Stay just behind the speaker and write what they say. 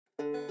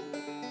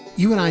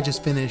You and I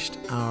just finished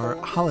our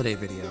holiday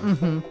video,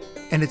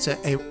 and it's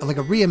like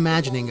a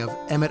reimagining of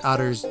Emmet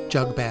Otter's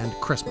jug band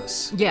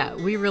Christmas. Yeah,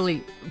 we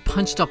really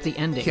punched up the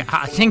ending.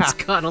 Yeah, Things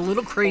got a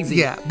little crazy.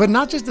 Yeah, but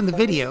not just in the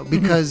video,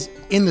 because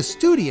in the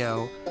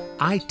studio,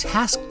 I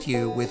tasked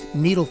you with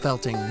needle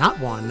felting not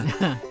one,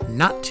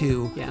 not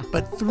two,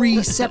 but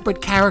 3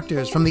 separate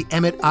characters from the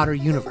Emmet Otter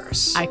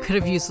universe. I could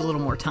have used a little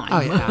more time. Oh,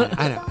 yeah,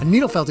 I know. And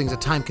needle felting is a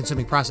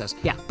time-consuming process.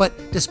 Yeah.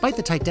 But despite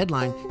the tight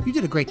deadline, you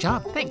did a great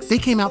job. Thanks. They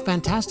came out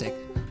fantastic.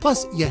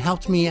 Plus, you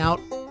helped me out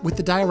with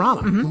the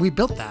diorama, and we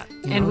built that.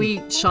 And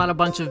we shot a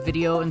bunch of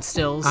video and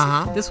stills.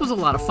 This was a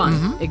lot of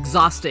fun.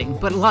 Exhausting,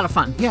 but a lot of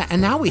fun. Yeah,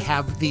 and now we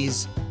have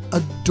these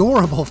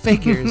adorable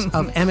figures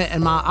of Emmet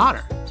and Ma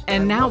Otter.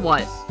 And now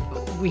what?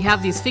 We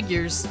have these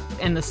figures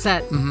and the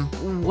set.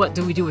 What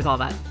do we do with all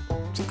that?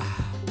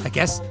 I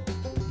guess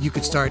you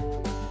could start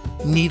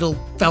needle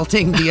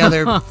felting the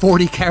other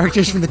 40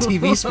 characters from the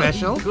TV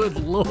special. Good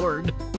Lord.